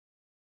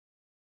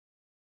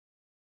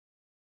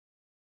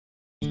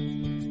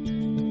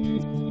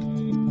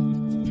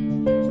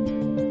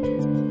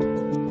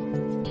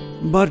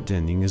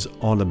Bartending is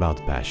all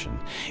about passion.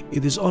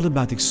 It is all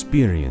about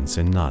experience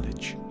and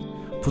knowledge.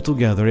 Put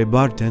together, a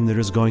bartender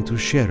is going to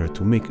share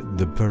to make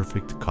the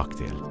perfect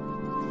cocktail.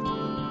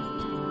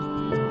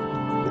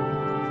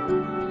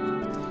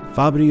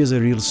 Fabbri is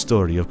a real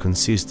story of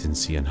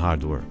consistency and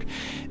hard work.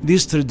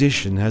 This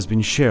tradition has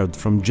been shared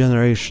from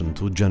generation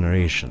to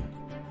generation.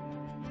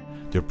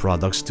 Their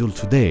products still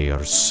today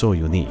are so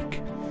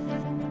unique.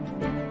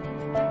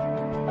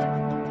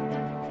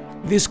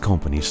 This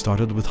company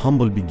started with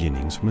humble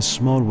beginnings from a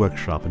small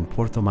workshop in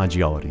Porto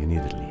Maggiore in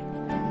Italy.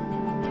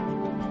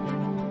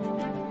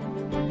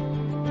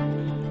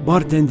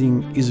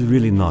 Bartending is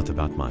really not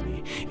about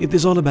money. It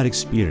is all about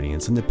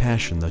experience and the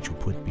passion that you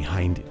put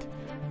behind it.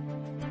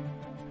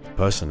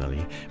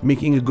 Personally,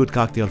 making a good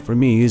cocktail for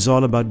me is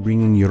all about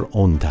bringing your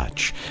own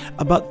touch,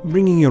 about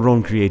bringing your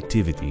own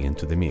creativity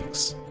into the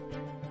mix.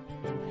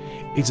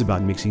 It's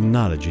about mixing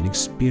knowledge and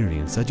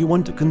experience that you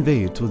want to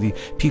convey to the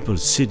people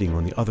sitting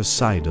on the other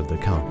side of the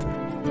counter.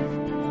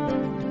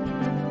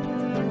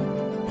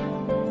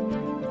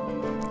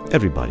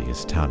 Everybody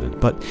has talent,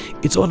 but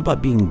it's all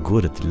about being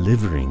good at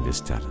delivering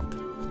this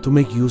talent, to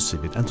make use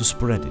of it and to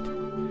spread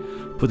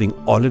it. Putting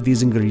all of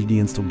these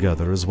ingredients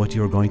together is what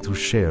you're going to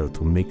share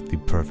to make the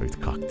perfect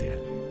cocktail.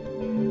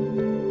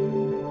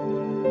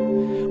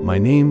 My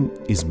name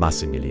is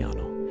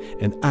Massimiliano,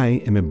 and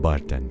I am a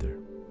bartender.